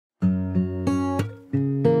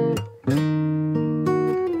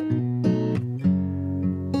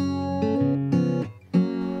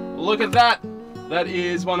look at that. That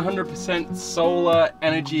is 100% solar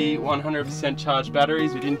energy, 100% charged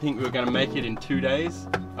batteries. We didn't think we were going to make it in 2 days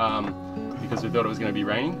because we thought it was going to be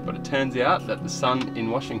raining, but it turns out that the sun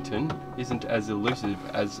in Washington isn't as elusive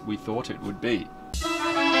as we thought it would be. You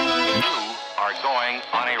are going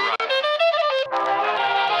on a run.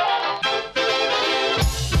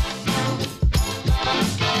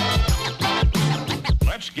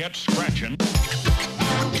 Let's get scratching.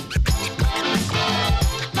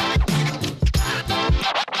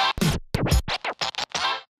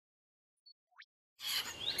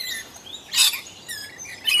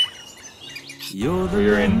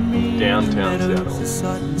 We're in downtown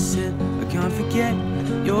Seattle. I can't forget,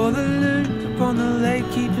 you're the loon upon the lake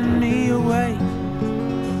keeping me awake.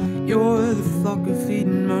 You're the flock of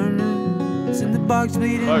feeding moments and the bugs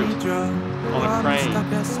bleeding me dry. On a crane.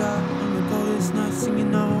 Stuck outside on the coldest night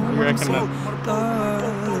singing on. You reckon that?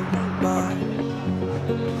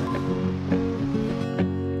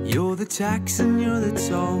 You're the tax and you're the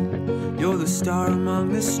toll. You're the star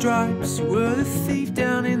among the stripes. You were the thief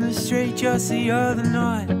down in the street just the other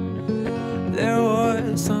night. There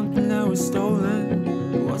was something that was stolen.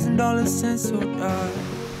 It wasn't dollars, cents, or dimes.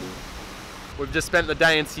 We've just spent the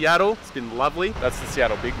day in Seattle. It's been lovely. That's the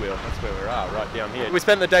Seattle Big Wheel. That's where we are, right down here. We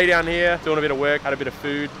spent the day down here doing a bit of work, had a bit of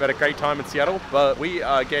food, had a great time in Seattle, but we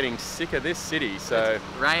are getting sick of this city, so... It's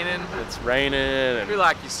raining. It's raining. And We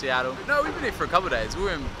like you, Seattle. No, we've been here for a couple of days. We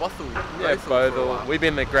were in Bothell. yeah, Bothell. We've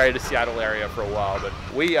been in the greater Seattle area for a while, but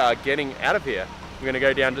we are getting out of here. We're going to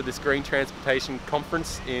go down to this green transportation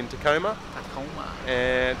conference in Tacoma. Tacoma.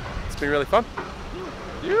 And it's been really fun.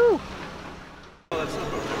 You.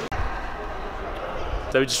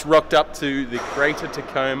 So we just rocked up to the Greater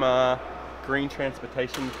Tacoma Green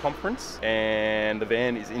Transportation Conference, and the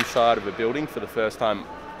van is inside of a building for the first time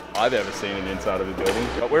I've ever seen it inside of a building.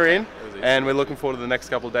 But we're in, and we're looking forward to the next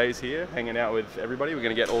couple of days here, hanging out with everybody. We're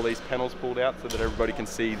going to get all these panels pulled out so that everybody can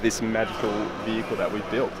see this magical vehicle that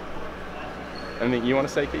we've built. Anything you want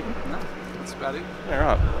to say, Keegan? No, that's about it. All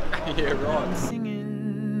right. Yeah, right.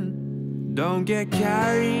 Singing, don't get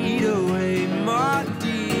carried away, my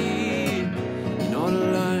dear. You're not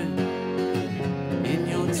alone in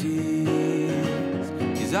your tears,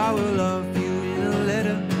 'cause I will love you in a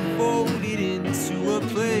letter, fold it into a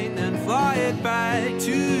plane, and fly it back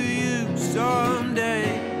to you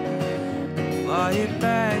someday. Fly it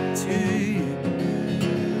back to you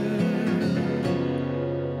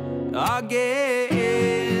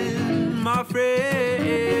again, my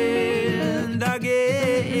friend,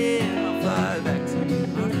 again. I'll fly back to you,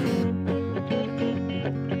 my friend.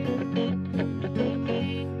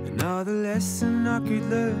 Another lesson I could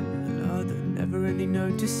learn, another never-ending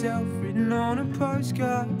note to self, written on a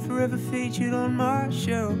postcard, forever featured on my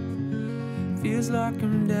shelf. Feels like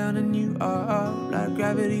I'm down and you are up, like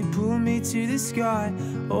gravity pull me to the sky.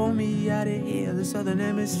 Hold me out of here, the southern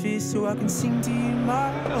hemisphere, so I can sing to you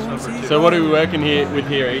my own. So what are we working with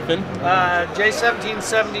here, Ethan?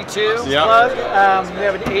 J1772 Yeah. plug. We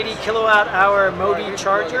have an 80 kilowatt hour MOBLE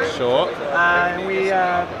charger. Sure. And we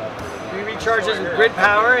recharge this with grid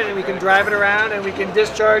power, and we can drive it around, and we can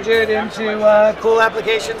discharge it into cool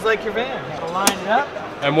applications like your van. We'll line it up.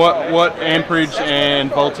 And what amperage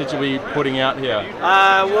and voltage are we putting out here?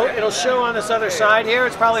 Well, it'll show on this other side here.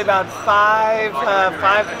 It's probably about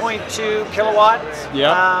 5.2 kilowatts.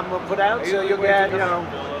 Yeah. We'll put out, so you'll get a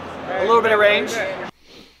little bit of range.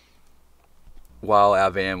 While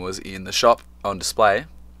our van was in the shop on display,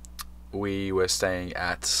 we were staying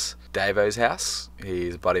at Davo's house.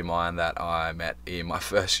 He's a buddy of mine that I met in my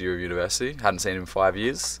first year of university. Hadn't seen him in 5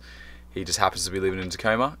 years. He just happens to be living in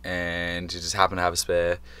Tacoma, and he just happened to have a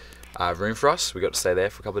spare room for us. We got to stay there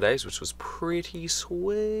for a couple of days, which was pretty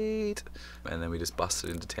sweet. And then we just busted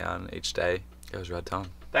into town each day. It was a rad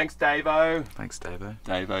time. Thanks, Davo. Thanks, Davo.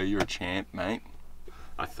 Davo, you're a champ, mate.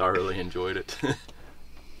 I thoroughly enjoyed it.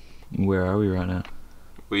 Where are we right now?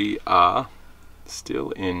 We are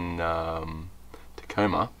still in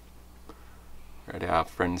Tacoma. We're at our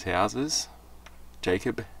friends' houses,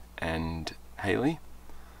 Jacob and Haley.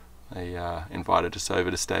 They invited us over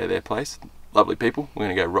to stay at their place. Lovely people. We're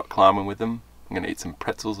going to go rock climbing with them. I'm going to eat some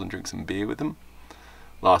pretzels and drink some beer with them.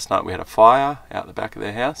 Last night we had a fire out the back of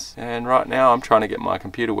their house, and right now I'm trying to get my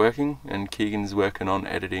computer working, and Keegan's working on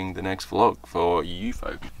editing the next vlog for you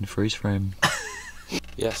folks. In freeze frame.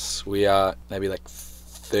 Yes, we are maybe like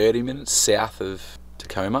 30 minutes south of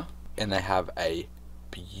Tacoma, and they have a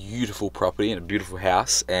beautiful property and a beautiful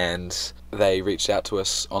house, and they reached out to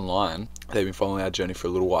us online. They've been following our journey for a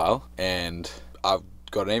little while, and I've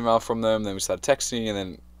got an email from them, then we started texting, and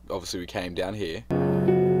then obviously we came down here.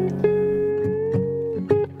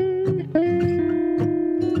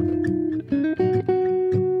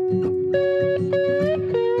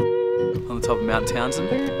 top of Mount Townsend.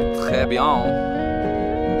 Très bien.